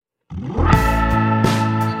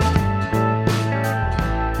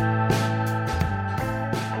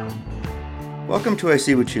Welcome to I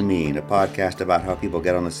See What You Mean, a podcast about how people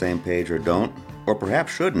get on the same page or don't, or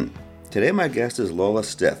perhaps shouldn't. Today my guest is Lola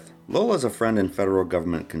Stith. Lola is a friend and federal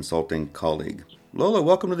government consulting colleague. Lola,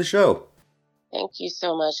 welcome to the show. Thank you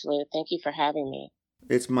so much, Lou. Thank you for having me.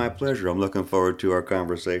 It's my pleasure. I'm looking forward to our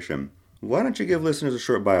conversation. Why don't you give listeners a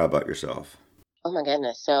short bio about yourself? Oh my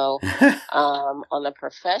goodness. So, on the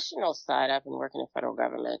professional side, I've been working in federal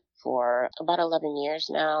government for about 11 years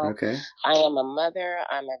now. Okay. I am a mother.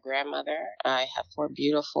 I'm a grandmother. I have 4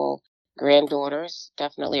 beautiful granddaughters.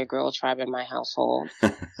 Definitely a girl tribe in my household.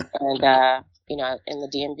 And, in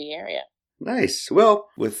the DMV area. Nice. Well,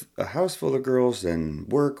 with a house full of girls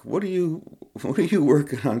and work, what are you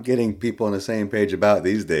working on getting people on the same page about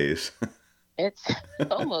these days? It's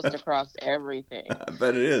almost across everything. I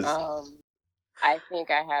bet it is. I think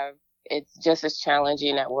it's just as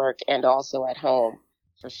challenging at work and also at home,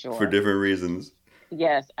 for sure. For different reasons.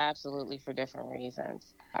 Yes, absolutely, for different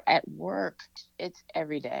reasons. At work, it's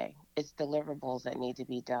every day. It's deliverables that need to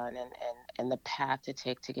be done and the path to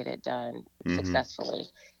take to get it done successfully.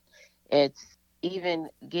 It's even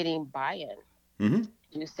getting buy-in. Mm-hmm.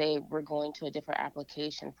 You say we're going to a different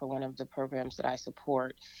application for one of the programs that I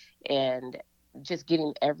support, and just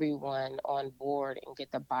getting everyone on board and get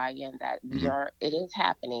the buy-in that it is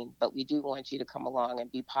happening, but we do want you to come along and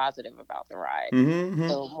be positive about the ride. Mm-hmm.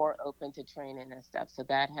 So more open to training and stuff. So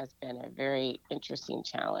that has been a very interesting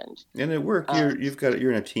challenge. And at work,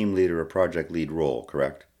 you're in a team lead or a project lead role,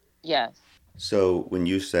 correct? Yes. So when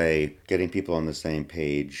you say getting people on the same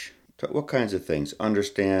page, what kinds of things?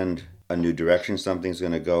 Understand a new direction something's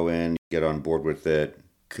going to go in, get on board with it,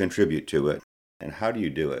 contribute to it, and how do you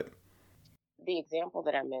do it? The example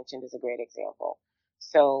that I mentioned is a great example.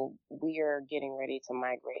 So we are getting ready to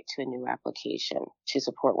migrate to a new application to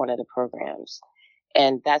support one of the programs.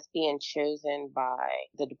 And that's being chosen by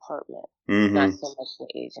the department, not so much the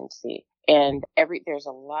agency. And there's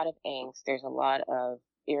a lot of angst. There's a lot of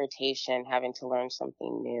irritation having to learn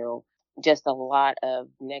something new. Just a lot of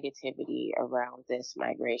negativity around this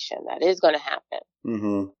migration that is going to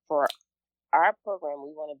happen. For our program,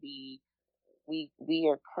 we want to be we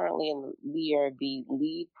are currently we are the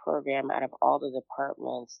lead program out of all the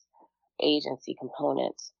departments, agency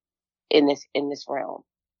components in this realm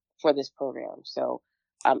for this program. So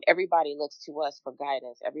everybody looks to us for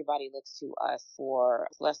guidance. Everybody looks to us for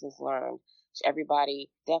lessons learned. Everybody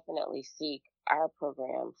definitely seek our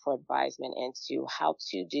program for advisement into how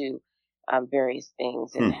to do various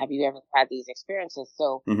things. And have you ever had these experiences?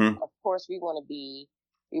 So of course we want to be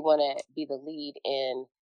the lead in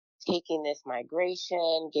taking this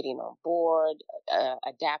migration, getting on board,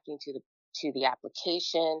 adapting to the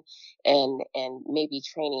application, and maybe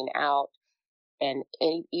training out, and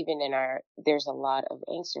even there's a lot of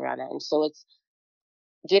angst around that, and so it's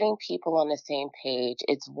getting people on the same page.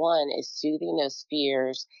 It's soothing those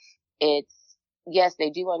fears. It's yes,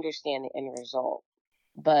 they do understand the end result,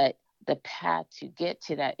 but the path to get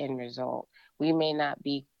to that end result, we may not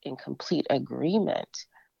be in complete agreement,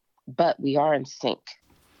 but we are in sync.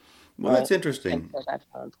 Well, that's interesting. And so that's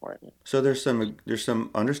so important. So there's some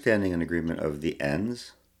understanding and agreement of the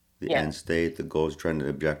ends, the end state, the goals, trend,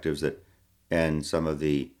 objectives and some of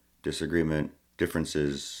the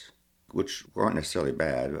differences, which aren't necessarily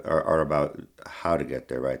bad, are about how to get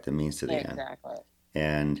there, right? The means to the end. Exactly.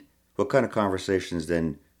 And what kind of conversations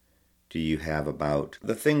then do you have about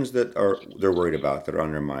the things that they're worried about, that are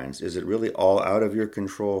on their minds? Is it really all out of your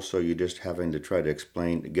control? So you're just having to try to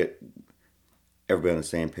explain, to get everybody on the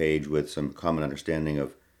same page with some common understanding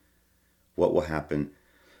of what will happen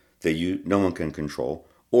that no one can control?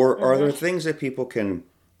 Or are there things that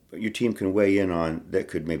your team can weigh in on that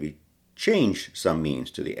could maybe change some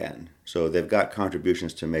means to the end? So they've got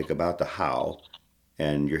contributions to make about the how,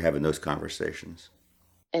 and you're having those conversations.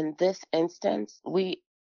 In this instance,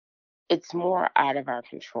 it's more out of our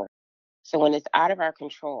control. So when it's out of our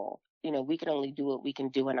control, we can only do what we can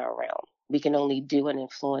do in our realm. We can only do and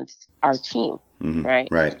influence our team, right?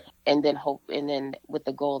 Right. And then with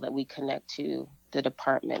the goal that we connect to the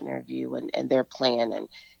department and their view and their plan, and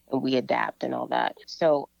we adapt and all that.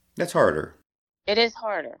 So that's harder. It is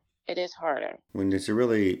harder. It is harder. When it's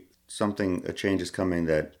really a change is coming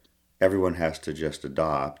that everyone has to just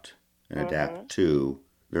adopt and adapt to,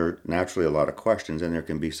 there are naturally a lot of questions, and there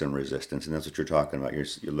can be some resistance. And that's what you're talking about.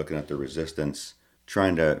 You're looking at the resistance,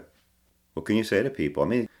 trying to, what can you say to people? I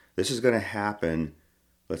mean, this is going to happen.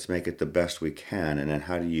 Let's make it the best we can. And then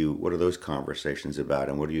what are those conversations about?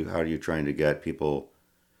 And how are you trying to get people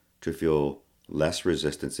to feel less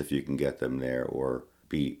resistance, if you can get them there, or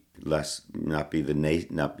be less, not be you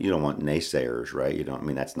don't want naysayers, right?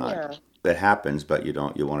 That happens, but you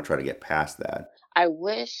want to try to get past that. I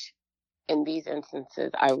wish in these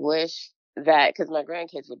instances, I wish that, because my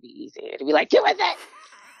grandkids would be easy to be like, get with it,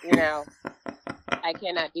 you know. I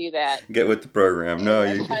cannot do that. Get with the program. No,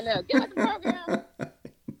 you. I know, get with the program.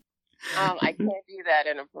 I can't do that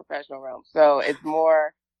in a professional realm. So it's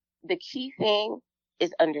more, the key thing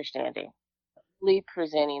is understanding, really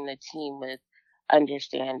presenting the team with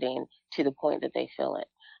understanding to the point that they feel it.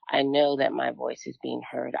 I know that my voice is being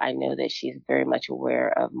heard. I know that she's very much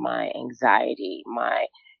aware of my anxiety, my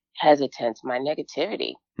hesitance, my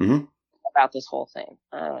negativity about this whole thing.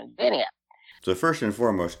 Anyhow. So first and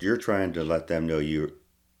foremost, you're trying to let them know you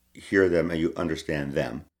hear them and you understand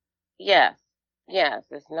them. Yes, yes,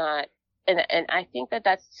 it's not, and I think that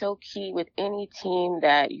that's so key with any team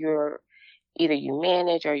that you're either you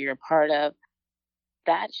manage or you're a part of.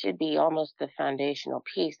 That should be almost the foundational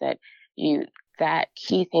piece, that you, that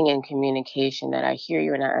key thing in communication, that I hear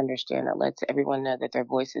you and I understand, that lets everyone know that their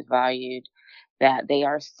voice is valued, that they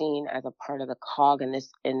are seen as a part of the cog in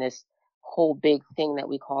this whole big thing that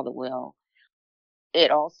we call the will. It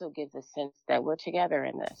also gives a sense that we're together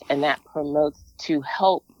in this, and that promotes to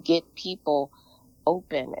help get people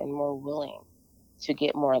open and more willing to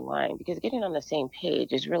get more aligned, because getting on the same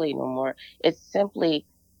page is really no more, it's simply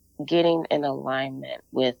getting in alignment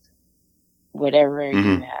with whatever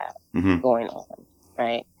you have going on,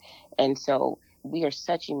 right? And so we are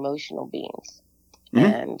such emotional beings,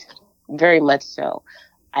 and very much so.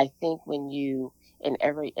 I think when you, in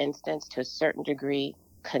every instance, to a certain degree,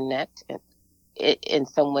 connect in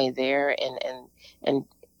some way there, and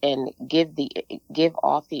give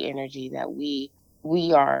off the energy that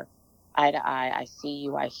we are eye to eye. I see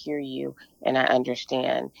you, I hear you, and I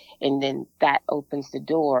understand. And then that opens the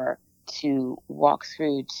door to walk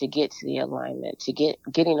through, to get to the alignment, to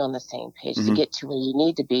getting on the same page, to get to where you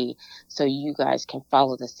need to be, so you guys can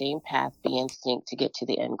follow the same path, be in sync to get to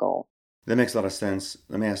the end goal. That makes a lot of sense.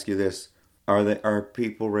 Let me ask you this: are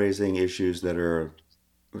people raising issues that are,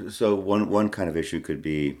 so one kind of issue could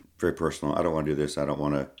be very personal. I don't want to do this. I don't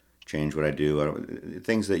want to change what I do.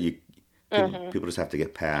 Things that people just have to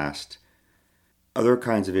get past. Other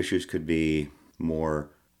kinds of issues could be more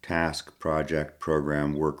task, project,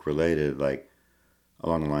 program, work related, like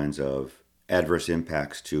along the lines of adverse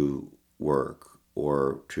impacts to work,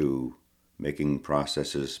 or to making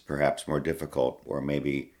processes perhaps more difficult, or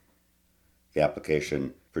maybe the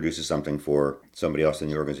application produces something for somebody else in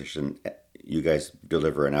the organization. You guys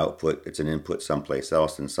deliver an output, it's an input someplace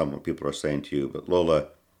else, and some people are saying to you, but Lola,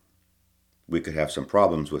 we could have some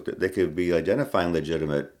problems with it. They could be identifying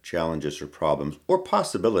legitimate challenges or problems or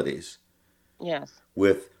possibilities. Yes.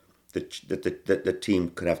 With the team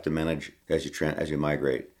could have to manage as you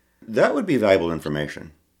migrate. That would be valuable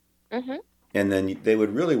information. And then they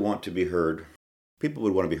would really want to be heard. People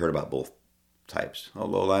would want to be heard about both types. Oh,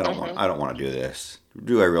 Lola, I don't want to do this.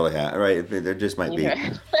 Do I really have, right? There just might be.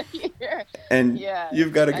 And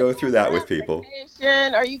you've got to go through that with people.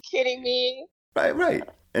 Are you kidding me? Right.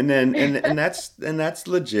 And then and that's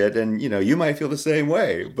legit, and you might feel the same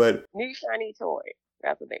way, but new shiny toy.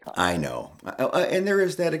 That's what they call it. I know. And there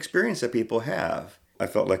is that experience that people have. I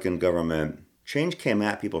felt like in government, change came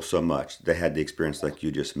at people so much. They had the experience like you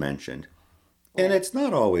just mentioned. And it's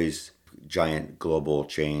not always giant global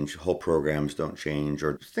change. Whole programs don't change,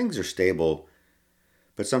 or things are stable.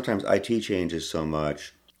 But sometimes IT changes so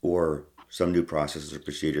much, or some new processes or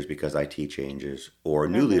procedures because IT changes, or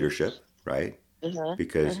new leadership, right?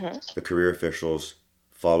 Because the career officials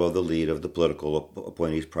follow the lead of the political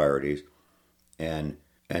appointees' priorities. And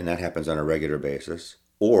that happens on a regular basis.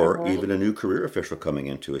 Or even a new career official coming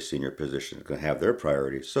into a senior position is going to have their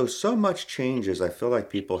priorities. So much changes. I feel like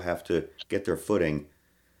people have to get their footing.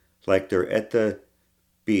 Like they're at the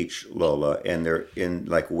beach, Lola, and they're in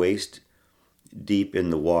like waist deep in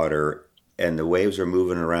the water, and the waves are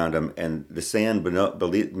moving around them, and the sand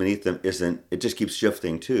beneath them isn't, it just keeps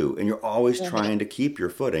shifting too. And you're always trying to keep your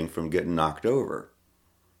footing from getting knocked over.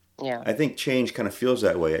 Yeah. I think change kind of feels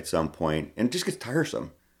that way at some point, and it just gets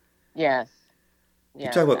tiresome. Yes. You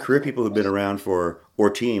talk about career people who've been around or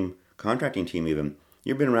contracting team even,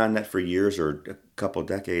 you've been around that for years or a couple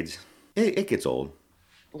decades, it gets old.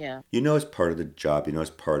 Yeah. It's part of the job, it's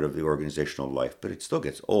part of the organizational life, but it still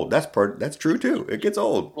gets old. That's true too. It gets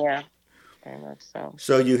old. Yeah, very much so.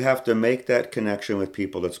 So you have to make that connection with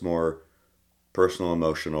people that's more personal,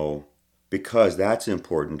 emotional, because that's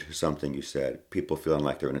important to something you said. People feeling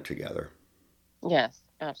like they're in it together. Yes,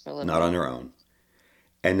 absolutely. Not on their own.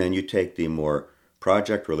 And then you take the more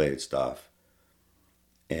project-related stuff,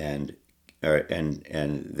 and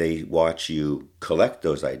they watch you collect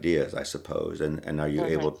those ideas, I suppose. And are you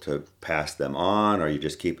able to pass them on? Or are you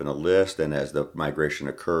just keeping a list? And as the migration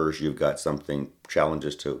occurs, you've got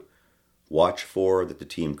challenges to watch for, that the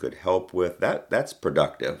team could help with. That's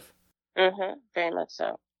productive. Very much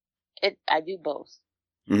so. I do both.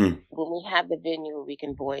 Mm-hmm. When we have the venue where we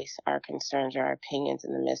can voice our concerns or our opinions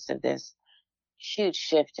in the midst of this huge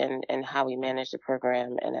shift in how we manage the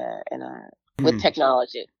program with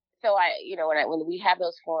technology. So when we have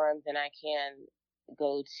those forums, and I can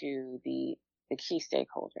go to the key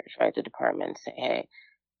stakeholders, right, the department, and say, hey,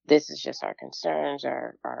 this is just our concerns,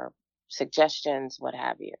 our suggestions, what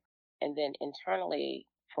have you. And then internally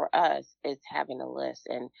for us, it's having a list.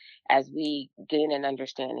 And as we gain an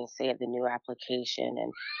understanding, say, of the new application,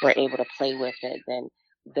 and we're able to play with it, then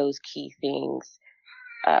those key things,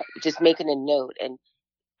 just making a note. And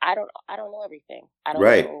I don't know everything. I don't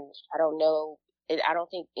Right. know. I don't know. I don't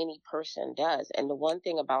think any person does. And the one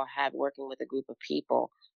thing about working with a group of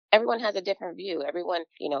people, everyone has a different view. Everyone,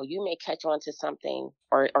 you may catch on to something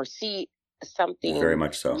or see Very something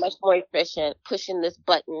much so. much more efficient. Pushing this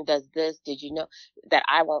button does this. Did you know that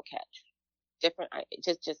I won't catch?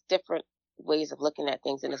 Just different ways of looking at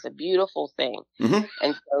things, and it's a beautiful thing. Mm-hmm.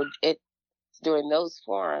 And so it's during those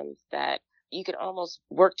forums that you can almost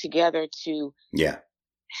work together to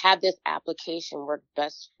have this application work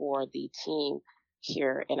best for the team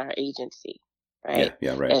here in our agency, right?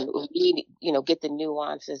 Yeah, right. And we, get the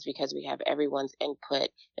nuances because we have everyone's input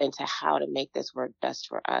into how to make this work best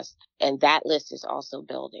for us. And that list is also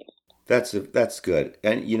building. That's good.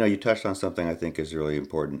 And you touched on something I think is really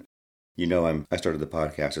important. I started the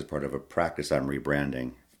podcast as part of a practice I'm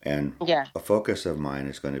rebranding, and a focus of mine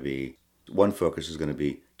is going to be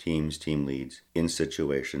teams, team leads in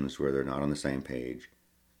situations where they're not on the same page,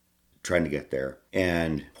 trying to get there,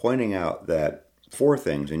 and pointing out that 4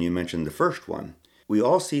 things, and you mentioned the first one, we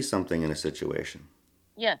all see something in a situation.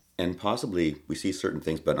 Yes. And possibly we see certain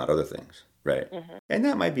things but not other things, right? Mm-hmm. And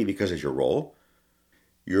that might be because of your role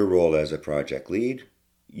as a project lead.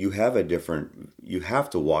 You have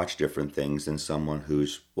to watch different things than someone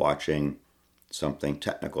who's watching something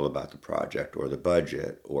technical about the project or the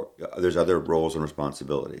budget, or there's other roles and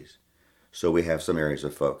responsibilities. So we have some areas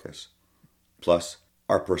of focus. Plus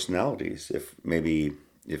our personalities, if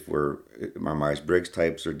our Myers-Briggs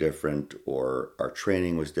types are different, or our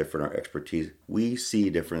training was different, our expertise, we see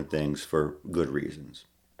different things for good reasons.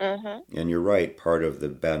 Mm-hmm. And you're right, part of the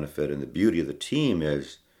benefit and the beauty of the team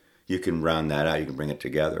is you can round that out, you can bring it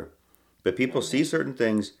together. But people see certain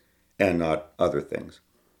things and not other things.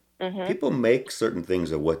 Mm-hmm. People make certain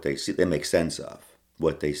things of what they see, they make sense of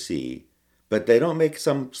what they see, but they don't make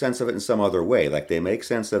some sense of it in some other way. Like they make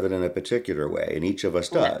sense of it in a particular way, and each of us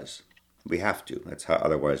does. We have to. That's how,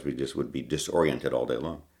 otherwise we just would be disoriented all day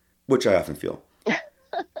long, which I often feel.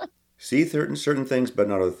 See certain things, but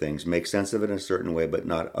not other things. Make sense of it in a certain way, but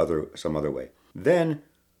not some other way. Then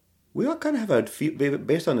we all kind of have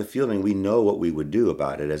based on the feeling, we know what we would do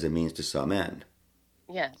about it as a means to some end.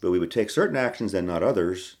 Yes. But we would take certain actions and not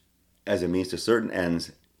others as a means to certain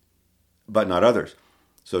ends, but not others.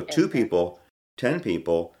 So 2 people, 10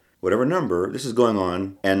 people, whatever number, this is going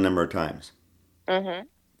on n number of times. Mm-hmm.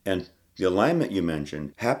 And the alignment you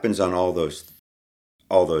mentioned happens on all those,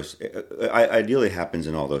 ideally happens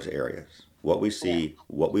in all those areas. What we see,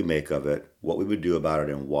 what we make of it, what we would do about it,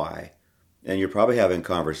 and why. And you're probably having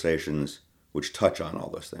conversations which touch on all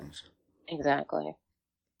those things. Exactly.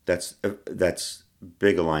 That's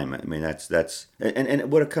big alignment. I mean, that's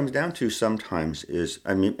and what it comes down to sometimes is,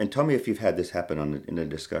 and tell me if you've had this happen in a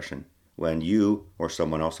discussion, when you or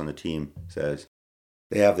someone else on the team says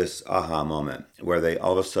they have this aha moment where they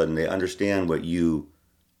all of a sudden they understand what you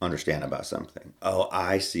understand about something. Oh,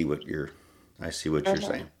 I see what you're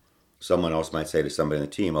saying. Someone else might say to somebody on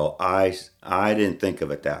the team, oh, I didn't think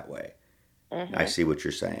of it that way. Mm-hmm. I see what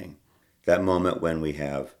you're saying. That moment when we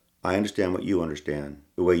have, I understand what you understand,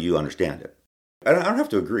 the way you understand it. I don't have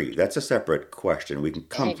to agree. That's a separate question. We can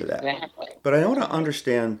come to that. But I want to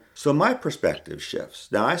understand, so my perspective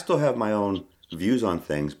shifts. Now, I still have my own views on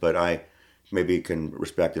things, but I maybe can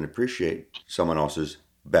respect and appreciate someone else's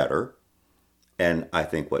better. And I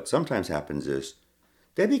think what sometimes happens is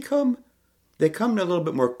they come a little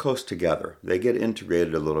bit more close together. They get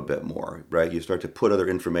integrated a little bit more, right? You start to put other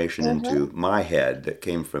information into my head that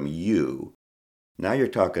came from you. Now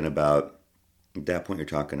at that point, you're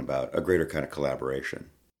talking about a greater kind of collaboration.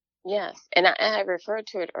 Yes. And I referred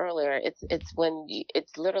to it earlier. It's when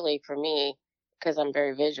it's literally for me, because I'm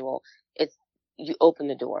very visual, it's you open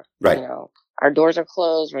the door. Right. Our doors are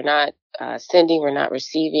closed. We're not sending. We're not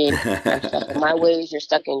receiving. I'm stuck in my ways. You're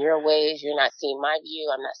stuck in your ways. You're not seeing my view.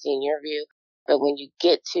 I'm not seeing your view. But when you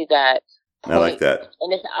get to that point, I like that.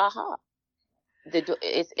 And it's aha.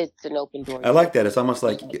 It's an open door. I like that. It's almost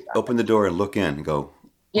like open the door and look in and go,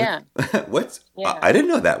 Yeah. What's Yeah. I didn't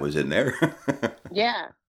know that was in there. Yeah.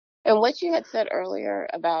 And what you had said earlier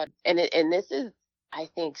about, and this is, I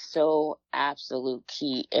think, so absolute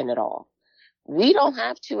key in it all. We don't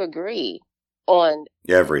have to agree on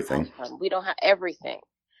the Everything. outcome. We don't have everything,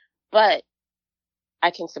 but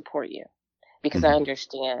I can support you because Hmm. I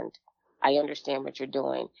understand what you're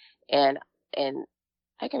doing, and and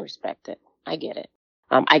I can respect it. I get it.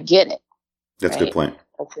 I get it, That's a good right?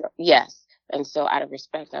 point. Yes. And so out of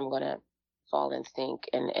respect, I'm going to fall in sync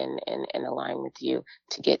and align with you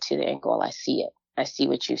to get to the end goal. I see it. I see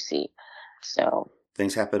what you see. So,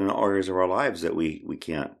 Things happen in all areas of our lives that we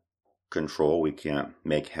can't control. We can't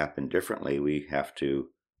make happen differently. We have to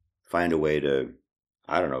find a way to,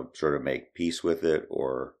 I don't know, sort of make peace with it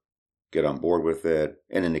or get on board with it.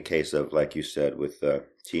 And in the case of, like you said, with the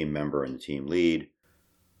team member and the team lead,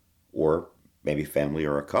 or maybe family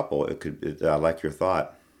or a couple, I like your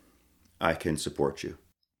thought. I can support you.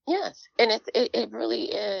 yes. And it really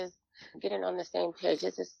is getting on the same page.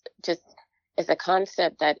 Just, it's a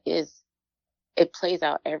concept that it plays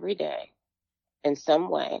out every day in some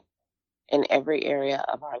way in every area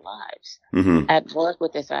of our lives. Mm-hmm. At work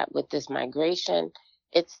with this migration,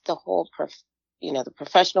 it's the whole the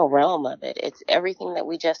professional realm of it. It's everything that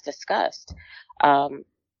we just discussed. Um,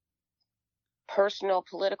 Personal,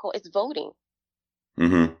 political, it's voting.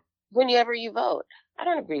 Mm-hmm. Whenever you vote, I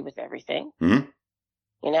don't agree with everything, Mm-hmm.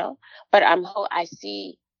 but I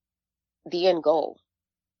see the end goal,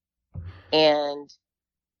 and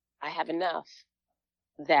I have enough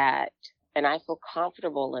that, and I feel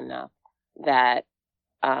comfortable enough that,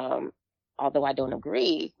 um, although I don't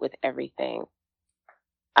agree with everything,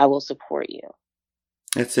 I will support you.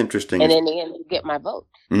 That's interesting. And in the end, you get my vote.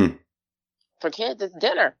 Mm-hmm. For kids, it's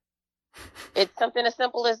dinner. It's something as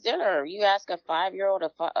simple as dinner. You ask a 5-year-old,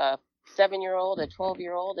 a 7-year-old, a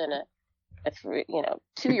 12-year-old, and a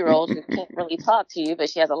 2-year-old who can't really talk to you, but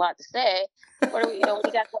she has a lot to say. What do we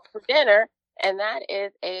got for dinner? And that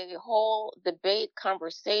is a whole debate,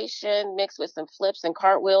 conversation mixed with some flips and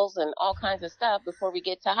cartwheels and all kinds of stuff before we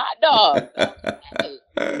get to hot dogs.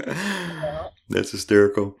 Okay. That's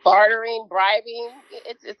hysterical. Bartering, bribing,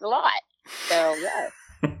 it's a lot. So yes.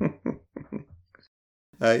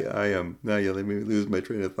 I am. Now you let me lose my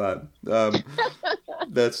train of thought.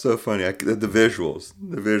 That's so funny. The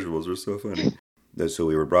visuals were so funny. So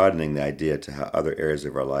we were broadening the idea to how other areas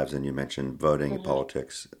of our lives, and you mentioned voting and Mm-hmm.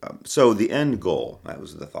 politics. So the end goal, that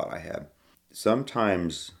was the thought I had.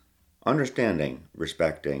 Sometimes understanding,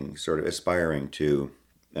 respecting, sort of aspiring to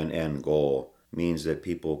an end goal means that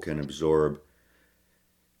people can absorb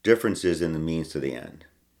differences in the means to the end.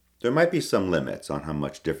 There might be some limits on how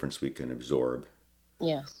much difference we can absorb.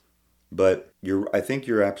 Yes. But I think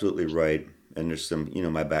you're absolutely right. And there's some,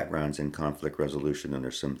 my background's in conflict resolution, and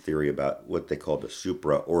there's some theory about what they call the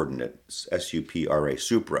supraordinate, SUPRA,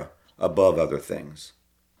 supra, above other things.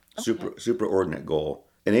 Okay. Supraordinate goal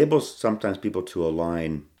enables sometimes people to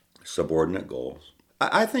align subordinate goals.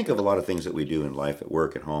 I think of a lot of things that we do in life, at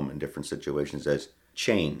work, at home, in different situations as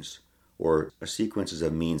chains or sequences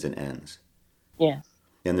of means and ends. Yes.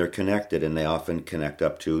 And they're connected, and they often connect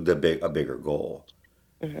up to a bigger goal.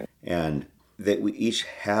 Mm-hmm. And that we each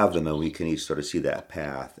have them, and we can each sort of see that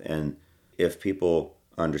path. And if people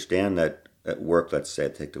understand that at work, let's say,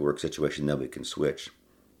 take the work situation, then we can switch.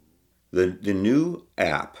 The new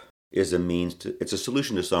app is it's a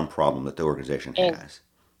solution to some problem that the organization has.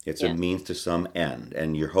 It's a Yes. means to some end,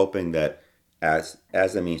 and you're hoping that as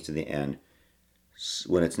a means to the end,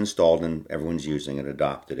 when it's installed and everyone's using it,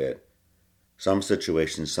 adopted it, some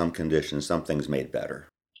situations, some conditions, some things made better.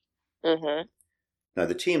 Mm-hmm. Now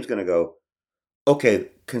the team's going to go, okay,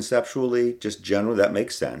 conceptually, just generally, that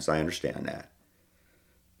makes sense. I understand that.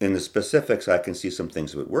 In the specifics, I can see some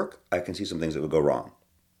things that would work. I can see some things that would go wrong.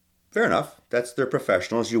 Fair enough. They're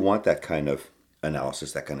professionals. You want that kind of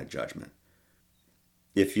analysis, that kind of judgment.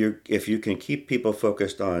 If you can keep people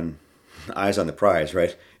focused on eyes on the prize,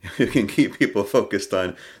 right? If you can keep people focused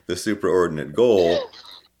on the superordinate goal,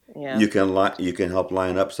 Yeah. you can help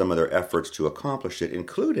line up some of their efforts to accomplish it,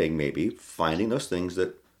 including maybe finding those things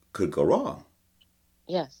that could go wrong.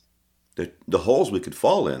 Yes. The holes we could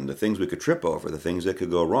fall in, the things we could trip over, the things that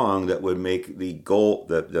could go wrong that would make the goal,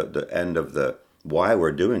 the end of the why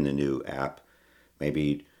we're doing the new app,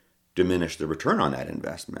 maybe diminish the return on that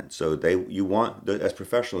investment. So as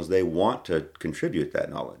professionals, they want to contribute that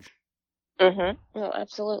knowledge. Mm-hmm. No,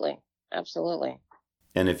 absolutely. Absolutely.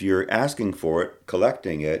 And if you're asking for it,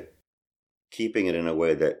 collecting it, keeping it in a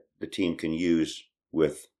way that the team can use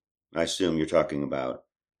with, I assume you're talking about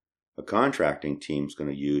a contracting team's going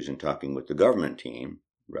to use in talking with the government team,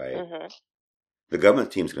 right? Mm-hmm. The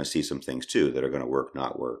government team's going to see some things too that are going to work,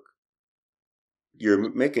 not work.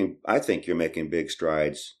 I think you're making big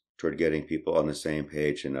strides toward getting people on the same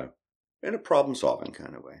page in a problem solving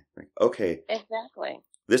kind of way. Like, okay, Exactly.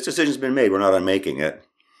 this decision's been made. We're not unmaking it.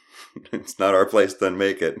 It's not our place to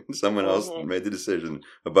unmake it. Someone else made the decision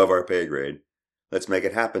above our pay grade. Let's make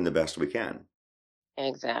it happen the best we can.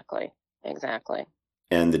 Exactly.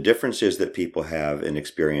 And the differences that people have in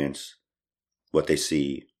experience, what they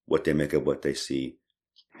see, what they make of what they see,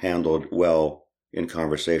 handled well in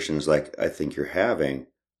conversations like I think you're having,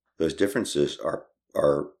 those differences are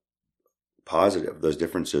positive. Those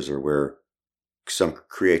differences are where some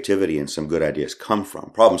creativity and some good ideas come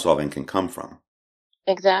from. Problem solving can come from.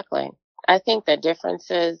 Exactly. I think the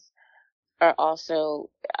differences are also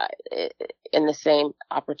in the same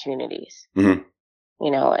opportunities. Mm-hmm.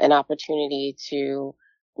 An opportunity to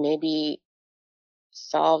maybe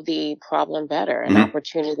solve the problem better, an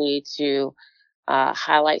opportunity to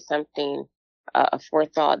highlight something, a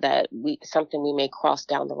forethought that something we may cross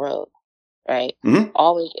down the road, right?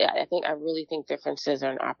 Always, I really think differences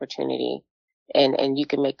are an opportunity, and you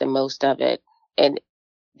can make the most of it, and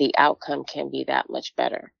the outcome can be that much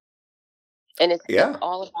better. And it's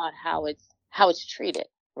all about how it's treated,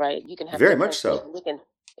 right? You can have very much so.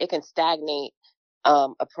 It can stagnate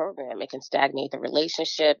a program. It can stagnate the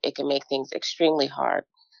relationship. It can make things extremely hard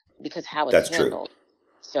because how it's handled. True.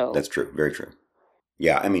 So that's true. Very true.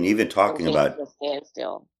 Yeah, I mean, even talking about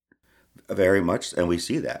standstill. Very much, and we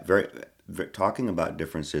see that talking about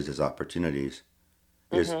differences as opportunities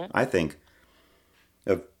is, I think,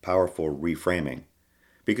 a powerful reframing,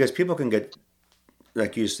 because people can get,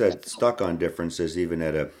 like you said, stuck on differences even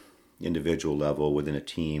at a individual level within a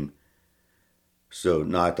team. So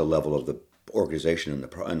not at the level of the organization and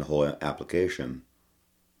the whole application,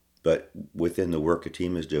 but within the work a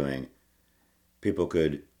team is doing, people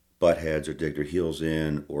could butt heads or dig their heels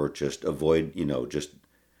in or just avoid, just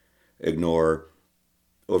ignore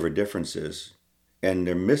over differences, and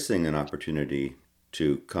they're missing an opportunity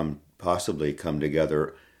to possibly come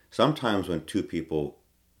together. Sometimes when two people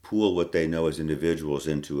pool what they know as individuals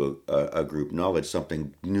into a group knowledge,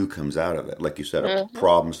 something new comes out of it. Like you said, a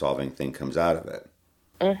problem-solving thing comes out of it.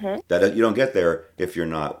 That you don't get there if you're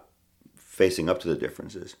not facing up to the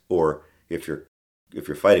differences, or if you're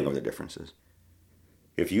fighting over the differences.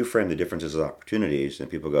 If you frame the differences as opportunities, and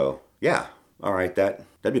people go, "Yeah, all right, that'd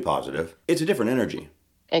be positive." It's a different energy.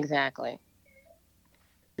 Exactly.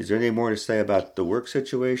 Is there anything more to say about the work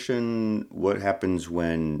situation? What happens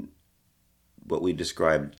when what we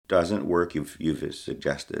described doesn't work? You've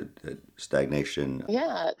suggested that stagnation.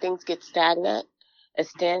 Yeah, things get stagnant. A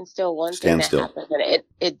standstill. One thing that happens, and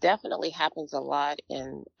it definitely happens a lot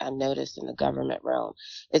I've noticed in the government realm,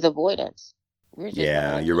 is avoidance.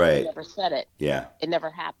 You're right. We never said it. Yeah. It never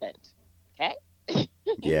happened. Okay?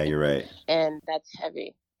 Yeah, you're right. And that's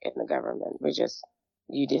heavy in the government.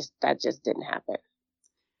 That just didn't happen.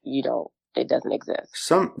 It doesn't exist.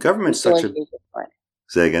 Some government's such a...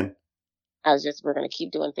 Say again? We're going to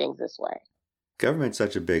keep doing things this way. Government's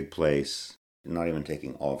such a big place, not even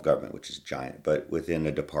taking all of government, which is giant, but within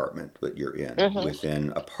a department that you're in,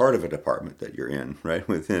 within a part of a department that you're in, right?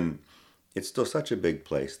 It's still such a big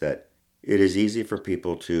place that it is easy for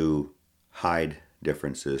people to hide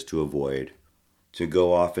differences, to avoid, to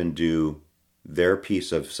go off and do their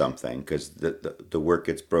piece of something, because the work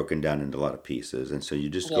gets broken down into a lot of pieces. And so you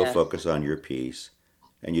just go focus on your piece,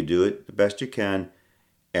 and you do it the best you can.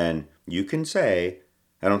 And you can say,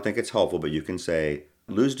 I don't think it's helpful, but you can say,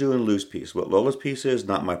 Lou's doing Lou's piece. What Lola's piece is,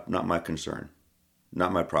 not my concern,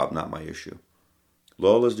 not my problem, not my issue.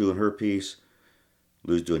 Lola's doing her piece,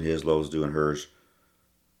 Lou's doing his, Lola's doing hers.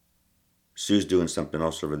 Sue's doing something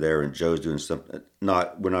else over there, and Joe's doing something.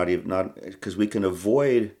 Because we can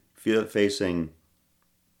avoid facing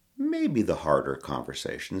maybe the harder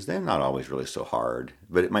conversations. They're not always really so hard,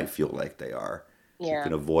 but it might feel like they are. Yeah. We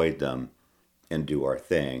can avoid them and do our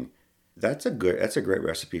thing. That's a great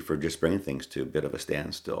recipe for just bringing things to a bit of a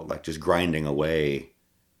standstill, like just grinding away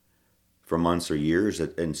for months or years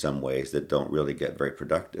in some ways that don't really get very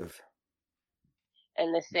productive.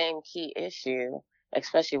 And the same key issue,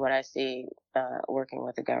 especially what I see working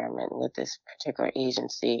with the government with this particular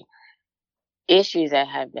agency, issues that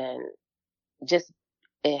have been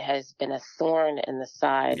it has been a thorn in the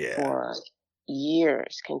side for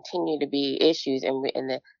years, continue to be issues, and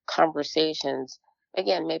the conversations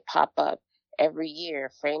again may pop up every year,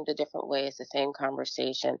 framed a different way. It's the same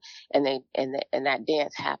conversation, and that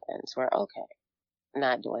dance happens where, okay,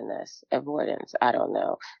 not doing this, avoidance, I don't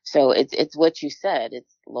know. So it's what you said.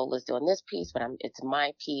 It's Lola's doing this piece, but it's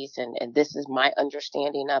my piece, and this is my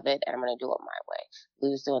understanding of it, and I'm going to do it my way.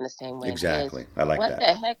 Lou's doing the same way in his. Exactly. I like What that.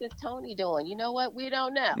 the heck is Tony doing? You know what? We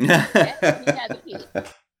don't know. He has a piece.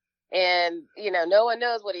 And, no one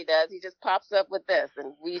knows what he does. He just pops up with this,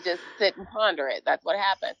 and we just sit and ponder it. That's what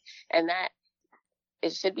happens. And that,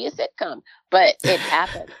 it should be a sitcom, but it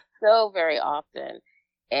happens so very often.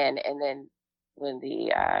 And then when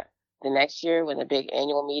the next year, when the big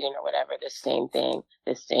annual meeting or whatever, the same thing,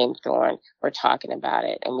 the same thorn, we're talking about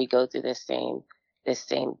it, and we go through this same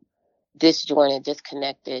disjointed,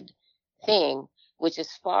 disconnected thing, which is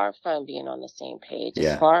far from being on the same page.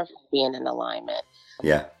 It's far from being in alignment.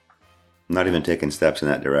 Yeah. Not even taking steps in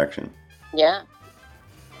that direction. Yeah.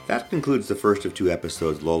 That concludes the first of 2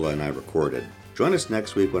 episodes Lola and I recorded. Join us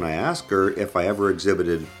next week when I ask her if I ever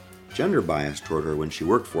exhibited gender bias toward her when she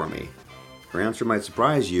worked for me. Her answer might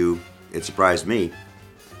surprise you. It surprised me.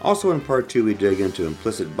 Also in part 2, we dig into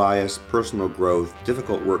implicit bias, personal growth,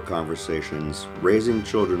 difficult work conversations, raising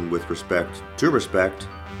children with respect to respect,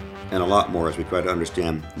 and a lot more as we try to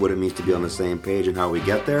understand what it means to be on the same page and how we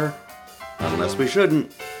get there. Unless we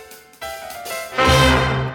shouldn't.